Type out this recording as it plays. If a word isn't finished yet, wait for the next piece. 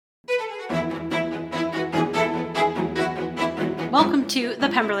Welcome to the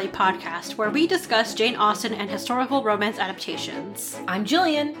Pemberley Podcast, where we discuss Jane Austen and historical romance adaptations. I'm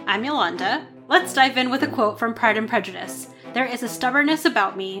Jillian. I'm Yolanda. Let's dive in with a quote from Pride and Prejudice. "There is a stubbornness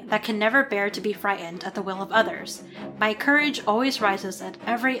about me that can never bear to be frightened at the will of others. My courage always rises at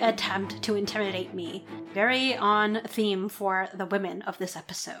every attempt to intimidate me." Very on theme for the women of this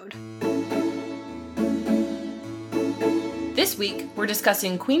episode. This week, we're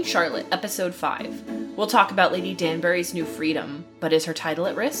discussing Queen Charlotte, Episode 5. We'll talk about Lady Danbury's new freedom, but is her title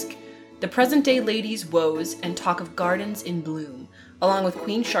at risk? The present-day lady's woes, and talk of gardens in bloom, along with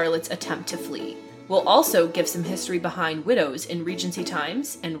Queen Charlotte's attempt to flee. We'll also give some history behind widows in Regency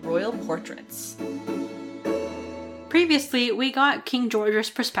times and royal portraits. Previously, we got King George's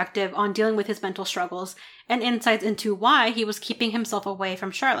perspective on dealing with his mental struggles and insights into why he was keeping himself away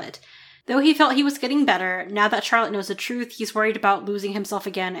from Charlotte. Though he felt he was getting better, now that Charlotte knows the truth, he's worried about losing himself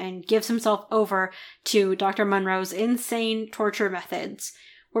again and gives himself over to Dr. Munro's insane torture methods.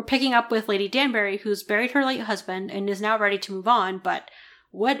 We're picking up with Lady Danbury, who's buried her late husband and is now ready to move on, but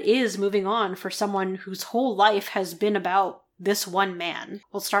what is moving on for someone whose whole life has been about this one man?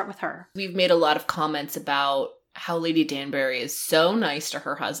 We'll start with her. We've made a lot of comments about how Lady Danbury is so nice to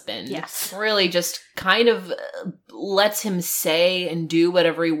her husband. Yes. Really just kind of lets him say and do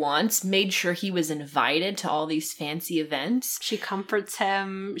whatever he wants. Made sure he was invited to all these fancy events. She comforts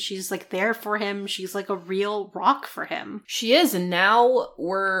him. She's like there for him. She's like a real rock for him. She is, and now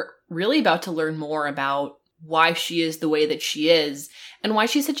we're really about to learn more about why she is the way that she is and why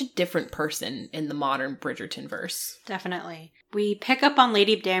she's such a different person in the modern Bridgerton verse. Definitely. We pick up on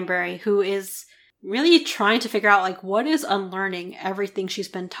Lady Danbury, who is really trying to figure out, like, what is unlearning everything she's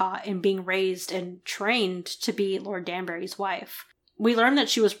been taught and being raised and trained to be Lord Danbury's wife. We learn that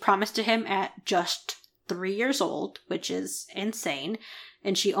she was promised to him at just 3 years old, which is insane.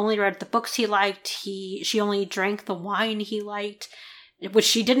 And she only read the books he liked. She only drank the wine he liked, which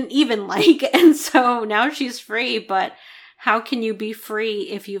she didn't even like. And so now she's free, but how can you be free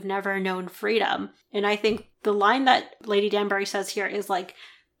if you've never known freedom? And I think the line that Lady Danbury says here is like,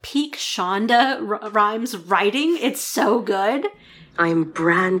 peak Shonda Rhimes writing. It's so good. I am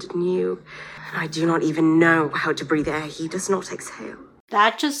brand new, and I do not even know how to breathe air he does not exhale.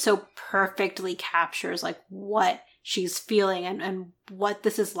 That just so perfectly captures like what she's feeling and what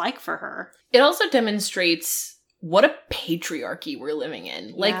this is like for her. It also demonstrates what a patriarchy we're living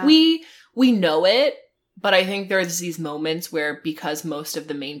in. Like, Yeah. we know it, but I think there's these moments where, because most of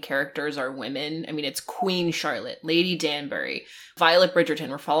the main characters are women, I mean, it's Queen Charlotte, Lady Danbury, Violet Bridgerton,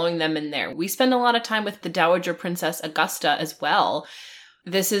 we're following them in there. We spend a lot of time with the Dowager Princess Augusta as well.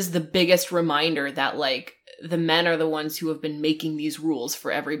 This is the biggest reminder that, like, the men are the ones who have been making these rules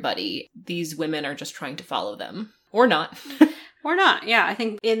for everybody. These women are just trying to follow them. Or not. Or not, yeah. I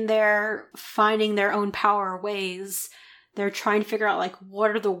think in their finding their own power ways, they're trying to figure out, like,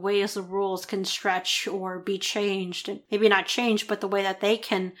 what are the ways the rules can stretch or be changed. And maybe not changed, but the way that they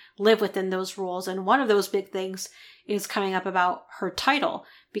can live within those rules. And one of those big things is coming up about her title,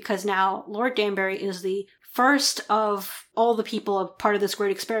 because now Lord Danbury is the first of all the people of part of this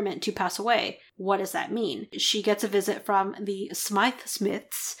great experiment to pass away. What does that mean? She gets a visit from the Smythe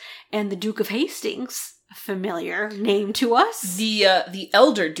Smiths and the Duke of Hastings. Familiar name to us. The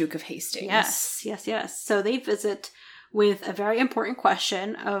elder Duke of Hastings. Yes. So they visit with a very important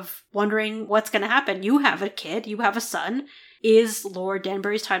question of wondering what's going to happen. You have a kid, you have a son. Is Lord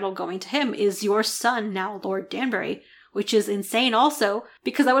Danbury's title going to him? Is your son now Lord Danbury? Which is insane also,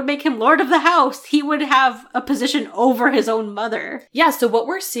 because that would make him Lord of the House. He would have a position over his own mother. Yeah, so what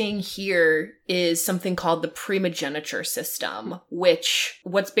we're seeing here is something called the primogeniture system,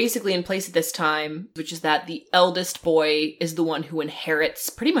 what's basically in place at this time, which is that the eldest boy is the one who inherits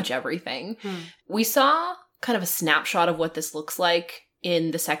pretty much everything. We saw kind of a snapshot of what this looks like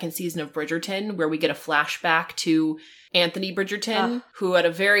in the second season of Bridgerton, where we get a flashback to Anthony Bridgerton, who at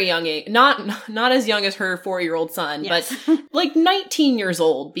a very young age, not as young as her 4-year-old son, yes. but like 19 years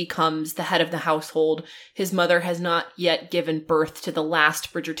old, becomes the head of the household. His mother has not yet given birth to the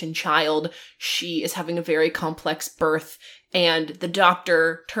last Bridgerton child. She is having a very complex birth, and the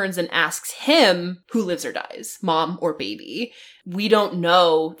doctor turns and asks him who lives or dies, mom or baby. We don't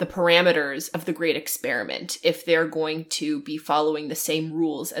know the parameters of the great experiment, if they're going to be following the same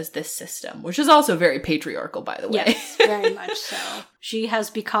rules as this system, which is also very patriarchal, by the way. Yes, very much so. She has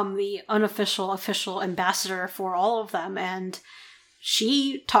become the unofficial, official ambassador for all of them, and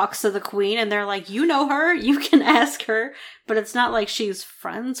she talks to the queen and they're like, you know her, you can ask her. But it's not like she's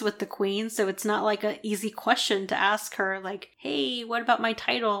friends with the queen, so it's not like an easy question to ask her, like, hey, what about my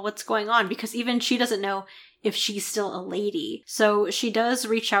title? What's going on? Because even she doesn't know if she's still a lady. So she does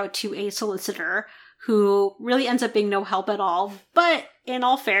reach out to a solicitor who really ends up being no help at all. But in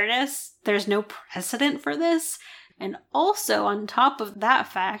all fairness, there's no precedent for this. And also, on top of that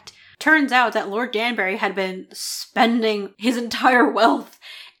fact, turns out that Lord Danbury had been spending his entire wealth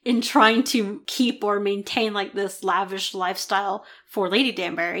in trying to keep or maintain like this lavish lifestyle for Lady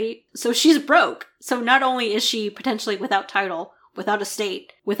Danbury. So she's broke. So not only is she potentially without title, without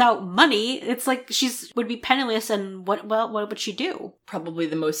estate, without money, it's like she's would be penniless, and what would she do? Probably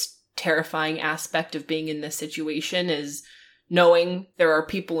the most terrifying aspect of being in this situation is knowing there are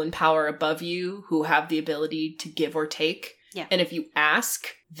people in power above you who have the ability to give or take. Yeah. And if you ask,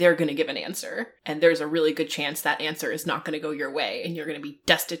 they're going to give an answer. And there's a really good chance that answer is not going to go your way, and you're going to be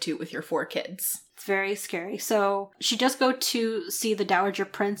destitute with your 4 kids. It's very scary. So she does go to see the Dowager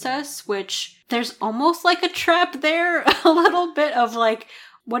Princess, which there's almost like a trap there, a little bit of like,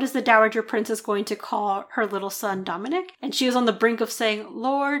 what is the Dowager Princess going to call her little son Dominic? And she was on the brink of saying,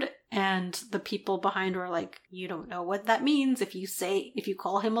 Lord, and the people behind her are like, you don't know what that means. If you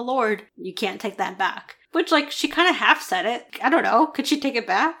call him a lord, you can't take that back. Which, like, she kind of half said it. I don't know. Could she take it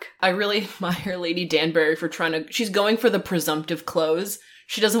back? I really admire Lady Danbury for she's going for the presumptive close.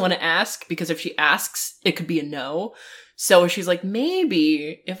 She doesn't want to ask, because if she asks, it could be a no. So she's like,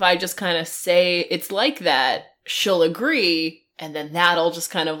 maybe if I just kind of say it's like that, she'll agree, and then that'll just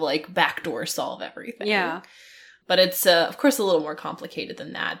kind of like backdoor solve everything. Yeah. But it's, of course, a little more complicated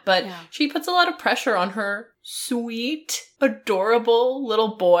than that. But she puts a lot of pressure on her sweet, adorable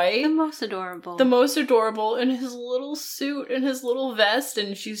little boy. The most adorable. The most adorable in his little suit and his little vest.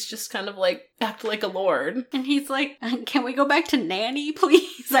 And she's just kind of like, act like a lord. And he's like, can we go back to Nanny,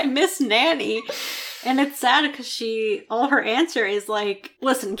 please? I miss Nanny. And it's sad because all her answer is like,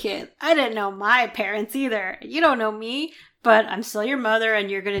 listen, kid, I didn't know my parents either. You don't know me. But I'm still your mother, and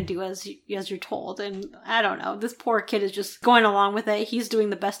you're going to do as you're told. And I don't know. This poor kid is just going along with it. He's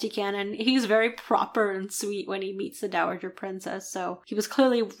doing the best he can, and he's very proper and sweet when he meets the Dowager Princess. So he was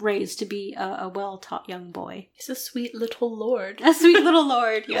clearly raised to be a well-taught young boy. He's a sweet little lord. A sweet little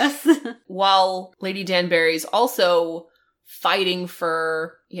lord, yes. While Lady Danbury's also fighting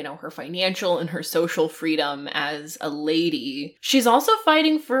for, her financial and her social freedom as a lady, she's also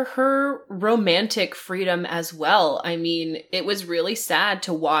fighting for her romantic freedom as well. I mean, it was really sad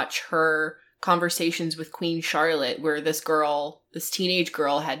to watch her conversations with Queen Charlotte, where this teenage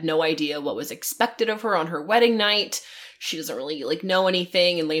girl had no idea what was expected of her on her wedding night. She doesn't really, know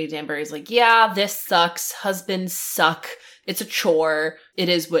anything, and Lady Danbury's like, yeah, this sucks. Husbands suck. It's a chore. It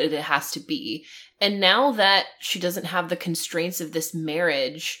is what it has to be. And now that she doesn't have the constraints of this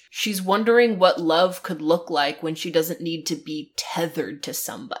marriage, she's wondering what love could look like when she doesn't need to be tethered to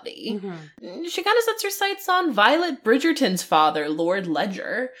somebody. Mm-hmm. She kind of sets her sights on Violet Bridgerton's father, Lord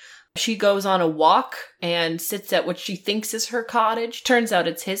Ledger. She goes on a walk and sits at what she thinks is her cottage. Turns out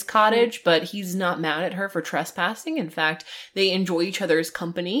it's his cottage, but he's not mad at her for trespassing. In fact, they enjoy each other's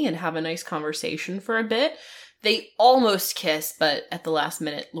company and have a nice conversation for a bit. They almost kiss, but at the last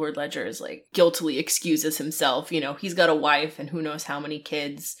minute, Lord Ledger is guiltily excuses himself. He's got a wife and who knows how many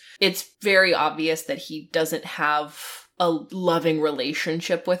kids. It's very obvious that he doesn't have a loving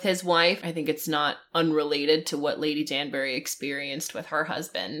relationship with his wife. I think it's not unrelated to what Lady Danbury experienced with her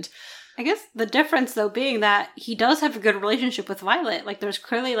husband. I guess the difference, though, being that he does have a good relationship with Violet. There's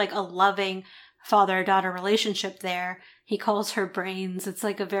clearly, a loving father-daughter relationship there. He calls her Brains. It's,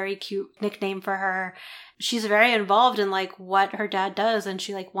 a very cute nickname for her. She's very involved in, what her dad does, and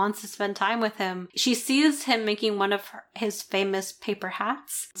she, wants to spend time with him. She sees him making one of his famous paper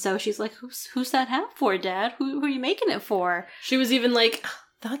hats. So she's like, who's that hat for, Dad? Who are you making it for? She was even like,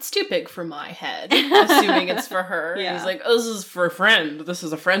 that's too big for my head, assuming it's for her. Yeah. He's like, oh, this is for a friend. This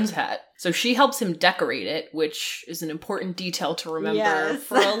is a friend's hat. So she helps him decorate it, which is an important detail to remember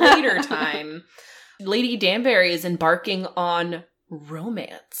for a later time. Lady Danbury is embarking on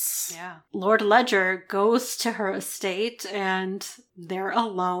romance. Yeah. Lord Ledger goes to her estate and they're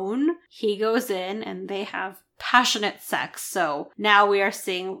alone. He goes in and they have passionate sex. So now we are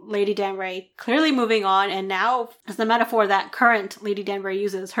seeing Lady Danbury clearly moving on, and now, as the metaphor that current Lady Danbury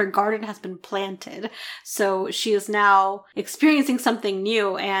uses, her garden has been planted. So she is now experiencing something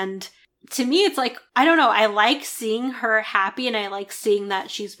new, and to me it's I don't know, I like seeing her happy and I like seeing that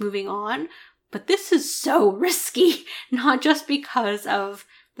she's moving on, but this is so risky, not just because of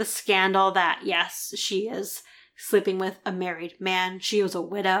the scandal that, yes, she is sleeping with a married man, she was a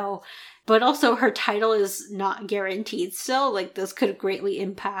widow, but also her title is not guaranteed still. This could greatly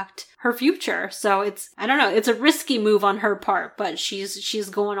impact her future. So I don't know, it's a risky move on her part, but she's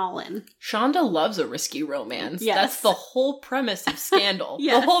going all in. Shonda loves a risky romance. Yes. That's the whole premise of Scandal.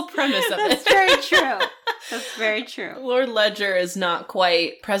 Yes. The whole premise of That's it. very true. That's very true. Lord Ledger is not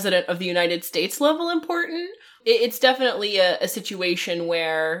quite President of the United States level important. It's definitely a situation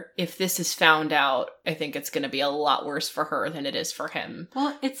where if this is found out, I think it's going to be a lot worse for her than it is for him.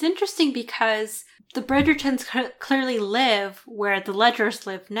 Well, it's interesting because the Bridgertons clearly live where the Ledgers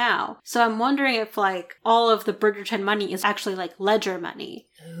live now. So I'm wondering if, like, all of the Bridgerton money is actually, like, Ledger money.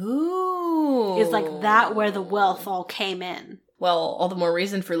 Ooh. Is, like, that where the wealth all came in. Well, all the more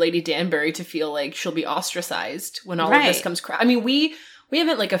reason for Lady Danbury to feel like she'll be ostracized when all of this comes I mean, we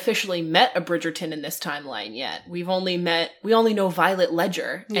haven't, like, officially met a Bridgerton in this timeline yet. We only know Violet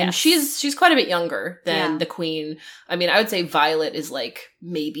Ledger. And Yes. she's quite a bit younger than the Queen. I mean, I would say Violet is, like,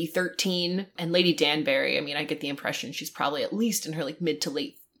 maybe 13. And Lady Danbury, I mean, I get the impression she's probably at least in her, like, mid to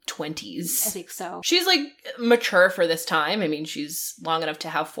late 20s. I think so. She's, like, mature for this time. I mean, she's long enough to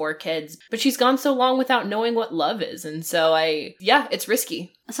have 4 kids. But she's gone so long without knowing what love is. And so it's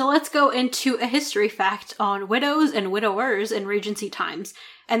risky. So let's go into a history fact on widows and widowers in Regency times.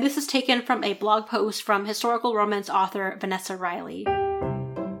 And this is taken from a blog post from historical romance author Vanessa Riley.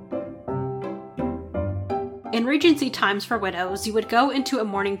 In Regency times for widows, you would go into a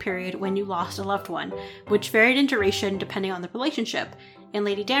mourning period when you lost a loved one, which varied in duration depending on the relationship. In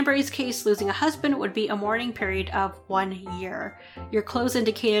Lady Danbury's case, losing a husband would be a mourning period of 1 year. Your clothes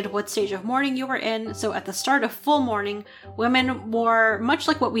indicated what stage of mourning you were in, so at the start of full mourning, women wore much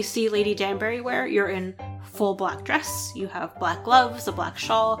like what we see Lady Danbury wear. You're in full black dress, you have black gloves, a black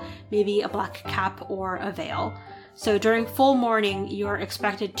shawl, maybe a black cap or a veil. So during full mourning, you're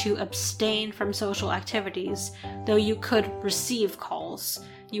expected to abstain from social activities, though you could receive calls.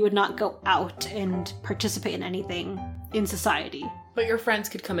 You would not go out and participate in anything in society. But your friends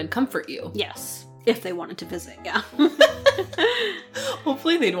could come and comfort you. Yes, if they wanted to visit, yeah.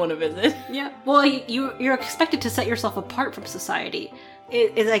 Hopefully they'd want to visit. Yeah, well, you're expected to set yourself apart from society.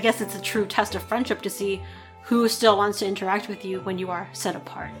 I guess it's a true test of friendship to see who still wants to interact with you when you are set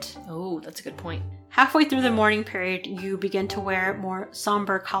apart. Oh, that's a good point. Halfway through the mourning period, you begin to wear more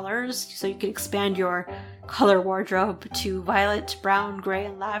somber colors, so you can expand your color wardrobe to violet, brown, gray,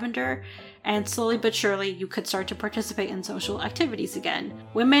 and lavender, and slowly but surely you could start to participate in social activities again.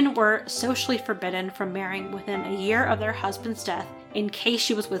 Women were socially forbidden from marrying within a year of their husband's death in case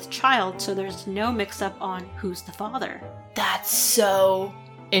she was with child, so there's no mix-up on who's the father. That's so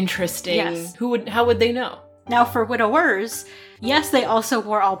interesting. Yes. How would they know? Now, for widowers, yes, they also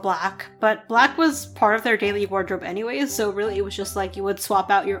wore all black, but black was part of their daily wardrobe anyways, so really it was just like you would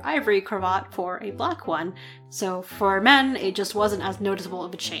swap out your ivory cravat for a black one. So for men, it just wasn't as noticeable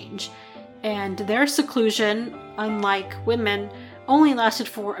of a change. And their seclusion, unlike women, only lasted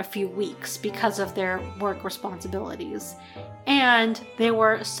for a few weeks because of their work responsibilities. And they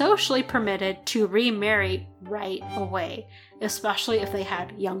were socially permitted to remarry right away, especially if they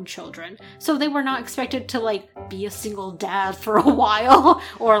had young children. So they were not expected to, like, be a single dad for a while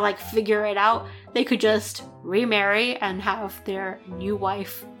or, like, figure it out. They could just remarry and have their new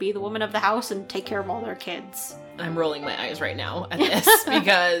wife be the woman of the house and take care of all their kids. I'm rolling my eyes right now at this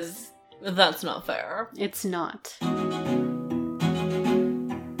because that's not fair. It's not.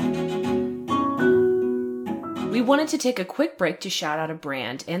 We wanted to take a quick break to shout out a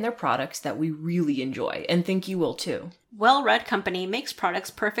brand and their products that we really enjoy, and think you will too. Well Read Company makes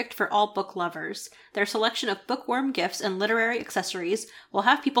products perfect for all book lovers. Their selection of bookworm gifts and literary accessories will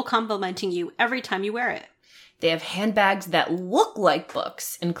have people complimenting you every time you wear it. They have handbags that look like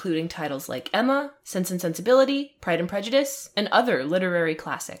books, including titles like Emma, Sense and Sensibility, Pride and Prejudice, and other literary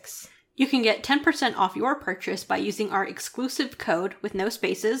classics. You can get 10% off your purchase by using our exclusive code with no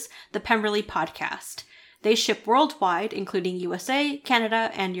spaces, the Pemberley Podcast. They ship worldwide, including USA,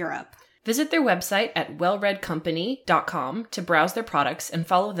 Canada, and Europe. Visit their website at wellreadcompany.com to browse their products and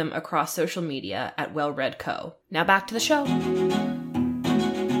follow them across social media at wellreadco. Now back to the show.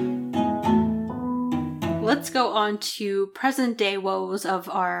 Let's go on to present day woes of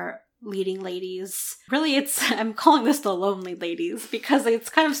our leading ladies. Really, I'm calling this the lonely ladies because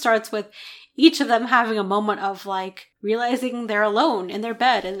it kind of starts with each of them having a moment of, like, realizing they're alone in their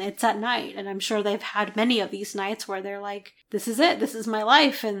bed and it's at night. And I'm sure they've had many of these nights where they're like, this is it, this is my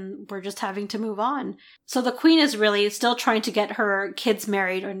life, and we're just having to move on. So the queen is really still trying to get her kids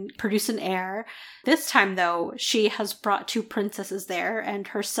married and produce an heir. This time, though, she has brought 2 princesses there and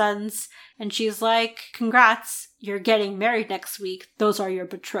her sons, and she's like, congrats, you're getting married next week. Those are your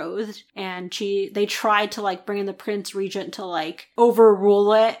betrothed. And they tried to, like, bring in the Prince Regent to, like,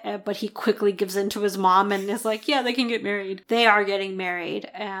 overrule it, but he quickly gives in to his mom and is like, yeah, they can get married. They are getting married,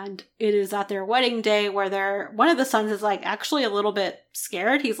 and it is at their wedding day where one of the sons is like actually a little bit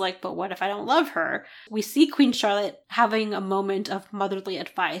scared. He's like, but what if I don't love her? We see Queen Charlotte having a moment of motherly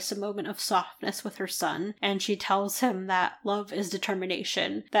advice, a moment of softness with her son, and she tells him that love is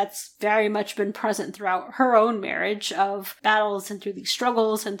determination. That's very much been present throughout her own marriage of battles and through these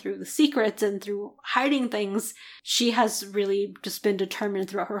struggles and through the secrets and through hiding things. She has really just been determined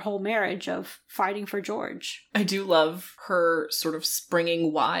throughout her whole marriage of fighting for George. I do love her sort of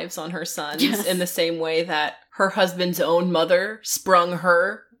springing wives on her sons in the same way that her husband's own mother sprung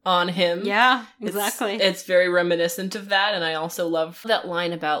her on him. Yeah, exactly. It's very reminiscent of that, and I also love that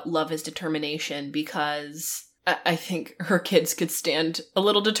line about love is determination because I think her kids could stand a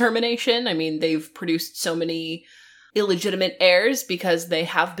little determination. I mean, they've produced so many illegitimate heirs because they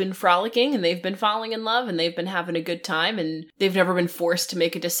have been frolicking and they've been falling in love and they've been having a good time and they've never been forced to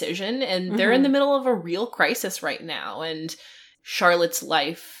make a decision, and they're in the middle of a real crisis right now. And Charlotte's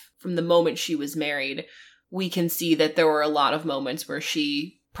life, from the moment she was married, we can see that there were a lot of moments where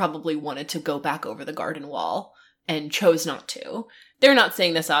she probably wanted to go back over the garden wall and chose not to. They're not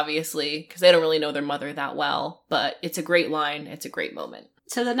saying this, obviously, because they don't really know their mother that well, but it's a great line. It's a great moment.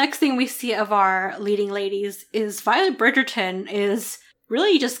 So the next thing we see of our leading ladies is Violet Bridgerton is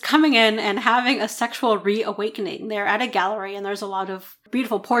really just coming in and having a sexual reawakening. They're at a gallery and there's a lot of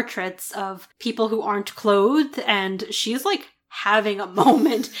beautiful portraits of people who aren't clothed, and she's like having a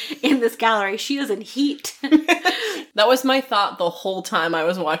moment in this gallery. She is in heat. That was my thought the whole time I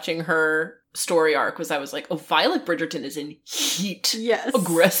was watching her story arc, was I was like, oh, Violet Bridgerton is in heat. Yes.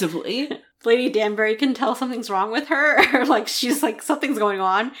 Aggressively. Lady Danbury can tell something's wrong with her. Like, she's like, something's going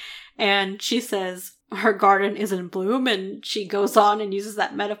on. And she says her garden is in bloom, and she goes on and uses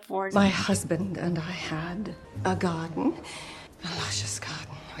that metaphor. My husband and I had a garden, a luscious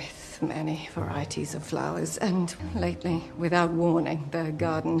garden with many varieties of flowers. And lately, without warning, the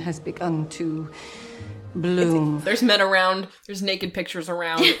garden has begun to bloom. There's men around. There's naked pictures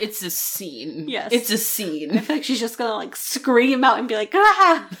around. It's a scene. Yes. It's a scene. I feel like she's just gonna like scream out and be like,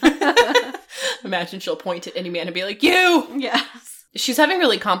 ah! Imagine she'll point at any man and be like, you! Yes. She's having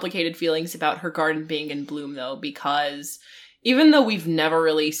really complicated feelings about her garden being in bloom, though, because even though we've never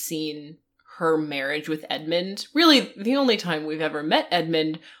really seen her marriage with Edmund, really the only time we've ever met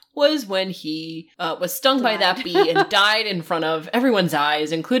Edmund was when he was stung by that bee and died in front of everyone's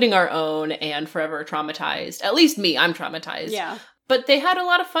eyes, including our own, and forever traumatized. At least me, I'm traumatized. Yeah. But they had a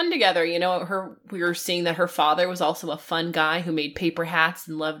lot of fun together. You know, we were seeing that her father was also a fun guy who made paper hats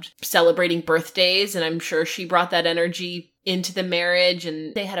and loved celebrating birthdays, and I'm sure she brought that energy into the marriage,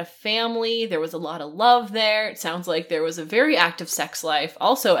 and they had a family. There was a lot of love there. It sounds like there was a very active sex life,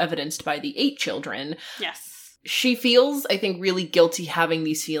 also evidenced by the 8 children. Yes. She feels, I think, really guilty having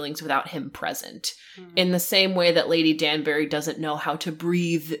these feelings without him present. In the same way that Lady Danbury doesn't know how to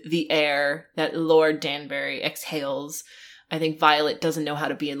breathe the air that Lord Danbury exhales, I think Violet doesn't know how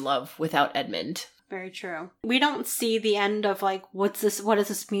to be in love without Edmund. Very true. We don't see the end of like, what does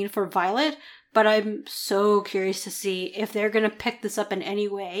this mean for Violet? But I'm so curious to see if they're going to pick this up in any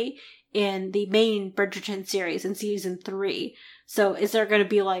way in the main Bridgerton series in season 3. So is there going to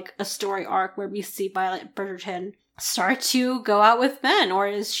be like a story arc where we see Violet Bridgerton start to go out with men? Or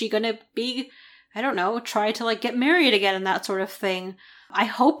is she going to be, I don't know, try to like get married again and that sort of thing? I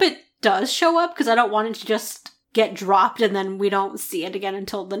hope it does show up, because I don't want it to just get dropped and then we don't see it again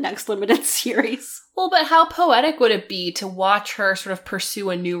until the next limited series. Well, but how poetic would it be to watch her sort of pursue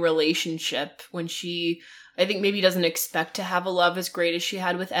a new relationship when she, I think, maybe doesn't expect to have a love as great as she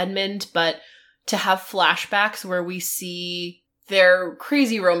had with Edmund, but to have flashbacks where we see their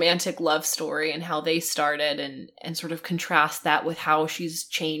crazy romantic love story and how they started, and sort of contrast that with how she's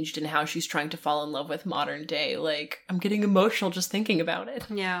changed and how she's trying to fall in love with modern day. Like, I'm getting emotional just thinking about it.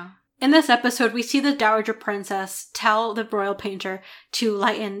 Yeah. In this episode, we see the Dowager Princess tell the royal painter to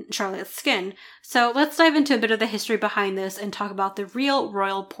lighten Charlotte's skin. So let's dive into a bit of the history behind this and talk about the real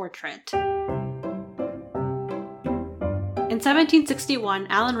royal portrait. In 1761,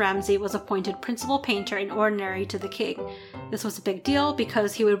 Allan Ramsay was appointed principal painter in ordinary to the king. This was a big deal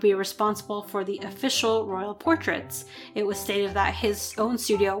because he would be responsible for the official royal portraits. It was stated that his own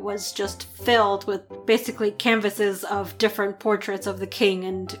studio was just filled with basically canvases of different portraits of the king,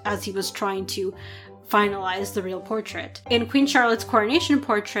 and as he was trying to finalize the real portrait. In Queen Charlotte's coronation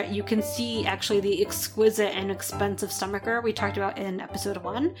portrait, you can see actually the exquisite and expensive stomacher we talked about in episode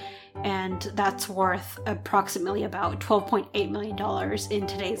 1, and that's worth approximately about $12.8 million in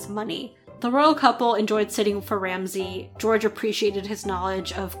today's money. The royal couple enjoyed sitting for Ramsay. George appreciated his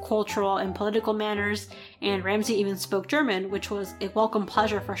knowledge of cultural and political manners, and Ramsay even spoke German, which was a welcome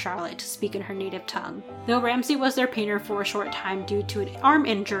pleasure for Charlotte to speak in her native tongue. Though Ramsay was their painter for a short time due to an arm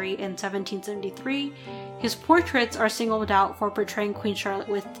injury in 1773, his portraits are singled out for portraying Queen Charlotte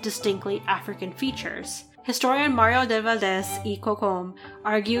with distinctly African features. Historian Mario de Valdez y Cocom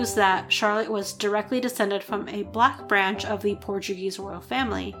argues that Charlotte was directly descended from a black branch of the Portuguese royal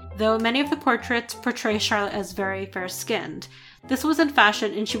family, though many of the portraits portray Charlotte as very fair-skinned. This was in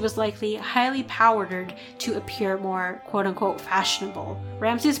fashion, and she was likely highly powdered to appear more quote-unquote fashionable.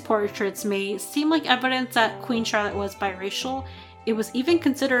 Ramsay's portraits may seem like evidence that Queen Charlotte was biracial. It was even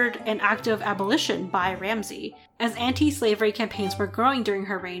considered an act of abolition by Ramsay. As anti-slavery campaigns were growing during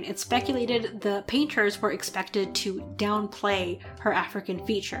her reign, it's speculated the painters were expected to downplay her African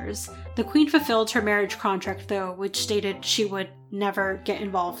features. The Queen fulfilled her marriage contract, though, which stated she would never get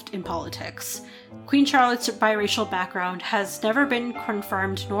involved in politics. Queen Charlotte's biracial background has never been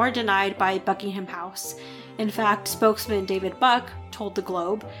confirmed nor denied by Buckingham House. In fact, spokesman David Buck told the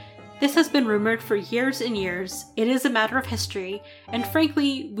Globe, "This has been rumored for years and years. It is a matter of history, and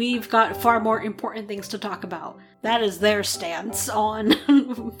frankly, we've got far more important things to talk about." That is their stance on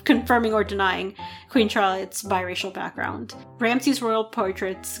confirming or denying Queen Charlotte's biracial background. Ramsay's royal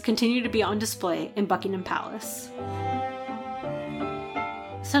portraits continue to be on display in Buckingham Palace.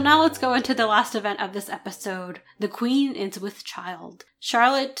 So now let's go into the last event of this episode. The Queen is with child.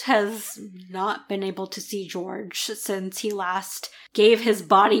 Charlotte has not been able to see George since he last gave his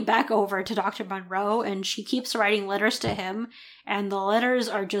body back over to Dr. Monroe, and she keeps writing letters to him, and the letters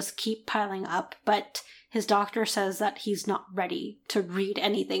are just keep piling up, but his doctor says that he's not ready to read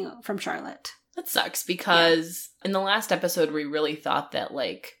anything from Charlotte. That sucks because in the last episode we really thought that,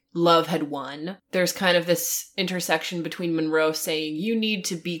 like, love had won. There's kind of this intersection between Monroe saying, you need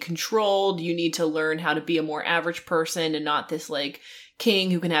to be controlled, you need to learn how to be a more average person and not this, like,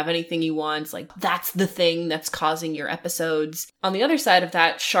 king who can have anything he wants. Like, that's the thing that's causing your episodes. On the other side of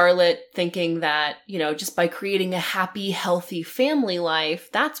that, Charlotte thinking that, you know, just by creating a happy, healthy family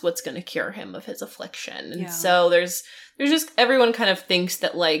life, that's what's going to cure him of his affliction. And so there's just, everyone kind of thinks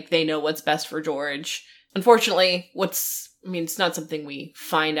that, like, they know what's best for George. Unfortunately, it's not something we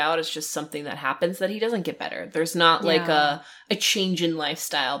find out. It's just something that happens, that he doesn't get better. There's not like a change in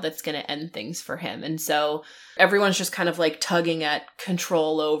lifestyle that's going to end things for him. And so everyone's just kind of like tugging at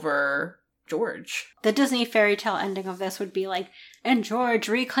control over George. The Disney fairy tale ending of this would be like, and George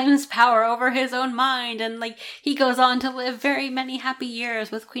reclaims power over his own mind, and like he goes on to live very many happy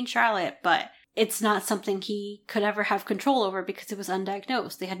years with Queen Charlotte, but it's not something he could ever have control over because it was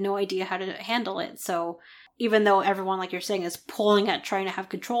undiagnosed. They had no idea how to handle it. So even though everyone, like you're saying, is pulling at trying to have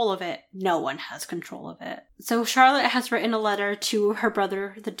control of it, no one has control of it. So Charlotte has written a letter to her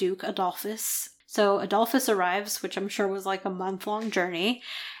brother, the Duke Adolphus. So Adolphus arrives, which I'm sure was like a month-long journey,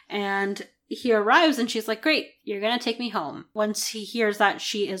 and he arrives and she's like, great, you're gonna take me home. Once he hears that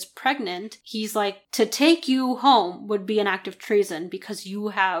she is pregnant, he's like, to take you home would be an act of treason because you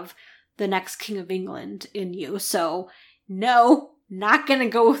have the next King of England in you. So no, not gonna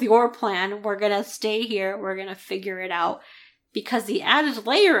go with your plan. We're gonna stay here. We're gonna figure it out. Because the added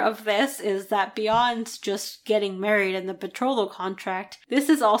layer of this is that beyond just getting married and the betrothal contract, this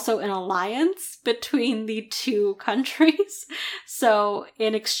is also an alliance between the two countries. So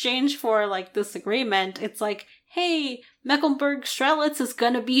in exchange for like this agreement, it's like, hey, Mecklenburg-Strelitz is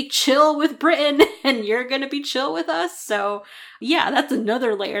gonna be chill with Britain and you're gonna be chill with us. So yeah, that's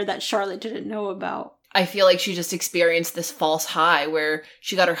another layer that Charlotte didn't know about. I feel like she just experienced this false high where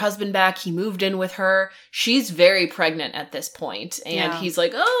she got her husband back, he moved in with her. She's very pregnant at this point, and he's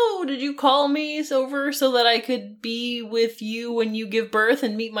like, oh, did you call me over so that I could be with you when you give birth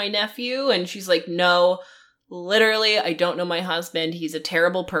and meet my nephew? And she's like, no, literally, I don't know my husband. He's a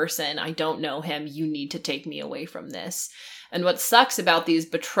terrible person. I don't know him. You need to take me away from this. And what sucks about these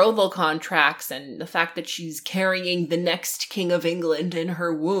betrothal contracts and the fact that she's carrying the next King of England in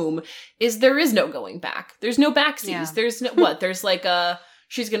her womb is there is no going back. There's no backsies. Yeah. There's no, there's like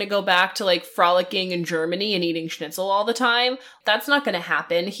she's going to go back to like frolicking in Germany and eating schnitzel all the time. That's not going to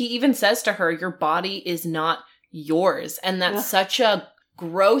happen. He even says to her, your body is not yours. And that's such a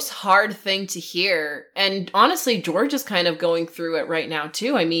gross, hard thing to hear. And honestly, George is kind of going through it right now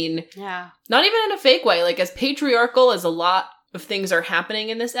too. I mean, not even in a fake way. Like, as patriarchal as a lot of things are happening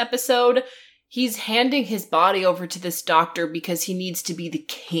in this episode, he's handing his body over to this doctor because he needs to be the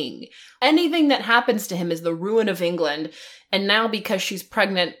king. Anything that happens to him is the ruin of England. And now because she's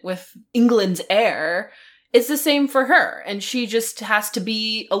pregnant with England's heir, it's the same for her. And she just has to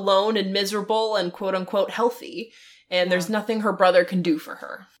be alone and miserable and quote unquote healthy. and there's nothing her brother can do for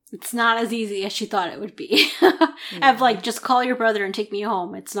her. It's not as easy as she thought it would be. Of like, just call your brother and take me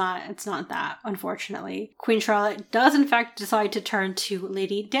home. It's not that, unfortunately. Queen Charlotte does in fact decide to turn to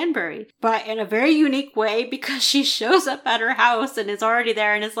Lady Danbury, but in a very unique way, because she shows up at her house and is already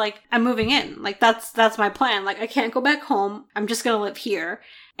there and is like, I'm moving in. Like, that's my plan. Like, I can't go back home. I'm just gonna live here.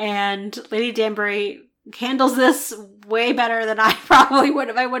 And Lady Danbury handles this way better than I probably would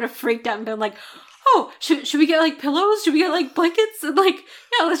have. I would have freaked out and been like, oh, should we get like pillows? Should we get like blankets? And like,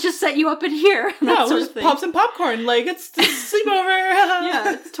 yeah, let's just set you up in here. Yeah, we'll just pop some popcorn. Like, it's sleepover.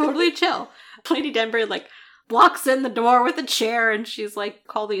 Yeah, it's totally chill. Lady Danbury like walks in the door with a chair and she's like,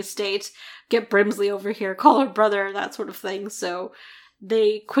 call the estate, get Brimsley over here, call her brother, that sort of thing. So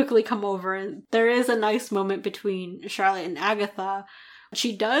they quickly come over and there is a nice moment between Charlotte and Agatha.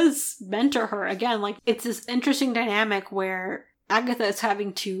 She does mentor her again. Like, it's this interesting dynamic where Agatha is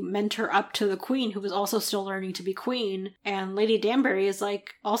having to mentor up to the queen, who is also still learning to be queen, and Lady Danbury is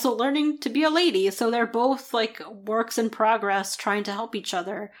like also learning to be a lady. So they're both like works in progress, trying to help each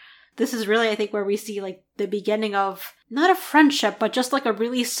other. This is really, I think, where we see like the beginning of not a friendship, but just like a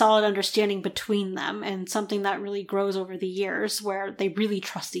really solid understanding between them, and something that really grows over the years where they really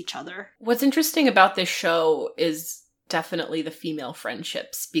trust each other. What's interesting about this show is definitely the female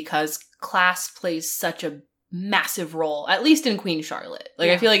friendships, because class plays such a massive role, at least in Queen Charlotte. Like,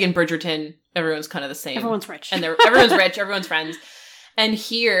 yeah. I feel like in Bridgerton, everyone's kind of the same. Everyone's rich. And everyone's rich, everyone's friends. And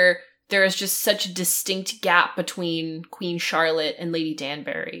here, there is just such a distinct gap between Queen Charlotte and Lady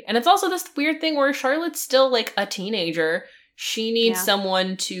Danbury. And it's also this weird thing where Charlotte's still, like, a teenager. She needs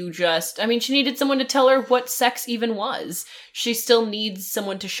someone to she needed someone to tell her what sex even was. She still needs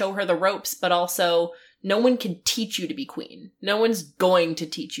someone to show her the ropes, but also no one can teach you to be queen. No one's going to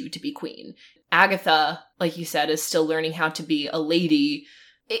teach you to be queen. Agatha, like you said, is still learning how to be a lady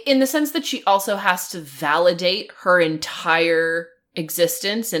in the sense that she also has to validate her entire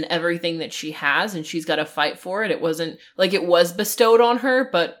existence and everything that she has, and she's got to fight for it. It wasn't like it was bestowed on her,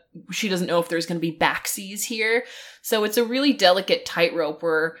 but she doesn't know if there's going to be backseas here. So it's a really delicate tightrope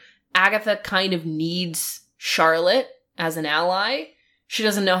where Agatha kind of needs Charlotte as an ally. She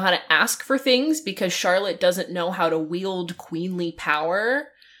doesn't know how to ask for things because Charlotte doesn't know how to wield queenly power.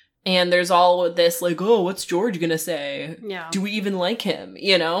 And there's all of this, like, oh, what's George gonna say? Yeah. Do we even like him?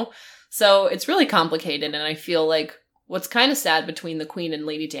 You know? So it's really complicated, and I feel like what's kind of sad between the Queen and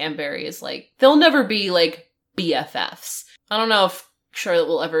Lady Danbury is, like, they'll never be, like, BFFs. I don't know if Charlotte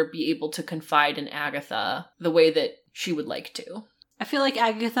will ever be able to confide in Agatha the way that she would like to. I feel like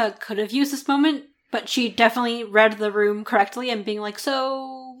Agatha could have used this moment, but she definitely read the room correctly and being like,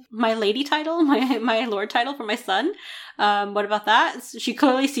 so my lady title, my lord title for my son, what about that? So she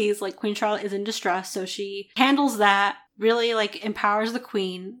clearly sees like Queen Charlotte is in distress, so she handles that, really like empowers the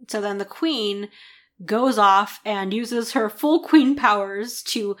queen. So then the queen goes off and uses her full queen powers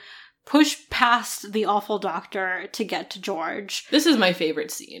to push past the awful doctor to get to George. This is my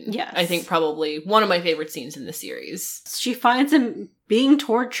favorite scene. Yes. I think probably one of my favorite scenes in the series. She finds him being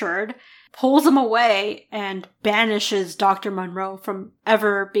tortured, pulls him away, and banishes Dr. Monroe from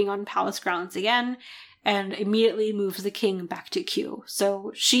ever being on palace grounds again, and immediately moves the king back to Kew.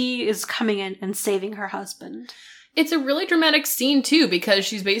 So she is coming in and saving her husband. It's a really dramatic scene, too, because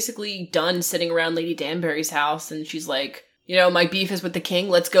she's basically done sitting around Lady Danbury's house, and she's like, you know, my beef is with the king,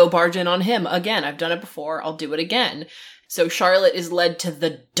 let's go barge in on him. Again, I've done it before, I'll do it again. So Charlotte is led to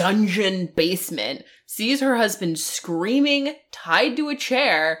the dungeon basement, sees her husband screaming, tied to a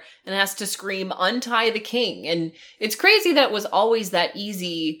chair, and has to scream, untie the king. And it's crazy that it was always that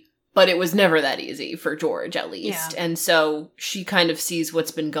easy, but it was never that easy for George, at least. Yeah. And so she kind of sees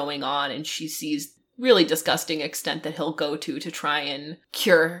what's been going on, and she sees really disgusting extent that he'll go to try and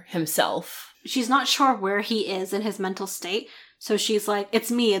cure himself. She's not sure where he is in his mental state, so she's like, it's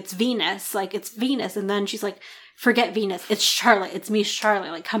me, it's Venus, like, it's Venus. And then she's like, forget Venus, it's Charlotte, it's me,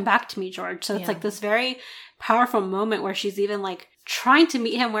 Charlotte, like, come back to me, George. So it's like this very powerful moment where she's even like trying to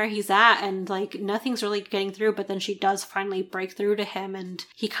meet him where he's at, and like nothing's really getting through, but then she does finally break through to him, and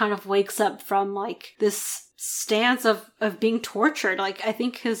he kind of wakes up from like this stance of being tortured. Like, I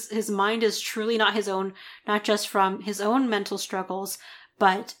think his mind is truly not his own, not just from his own mental struggles,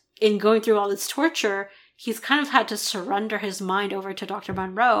 but in going through all this torture, he's kind of had to surrender his mind over to Dr.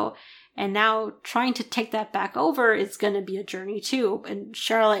 Monroe. And now trying to take that back over is going to be a journey too. And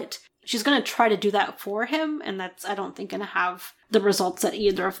Charlotte, she's going to try to do that for him. And that's, I don't think, going to have the results that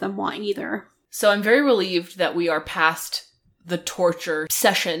either of them want either. So I'm very relieved that we are past the torture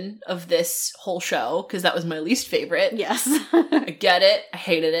session of this whole show, because that was my least favorite. Yes. I get it. I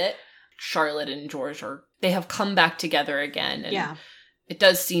hated it. Charlotte and George they have come back together again. And it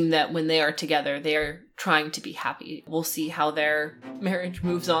does seem that when they are together, they are trying to be happy. We'll see how their marriage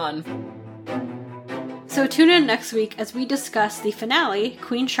moves on. So tune in next week as we discuss the finale,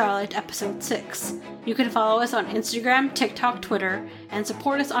 Queen Charlotte Episode 6. You can follow us on Instagram, TikTok, Twitter, and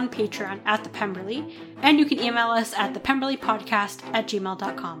support us on Patreon at The Pemberley, and you can email us at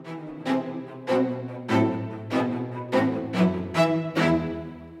thepemberleypodcast@gmail.com.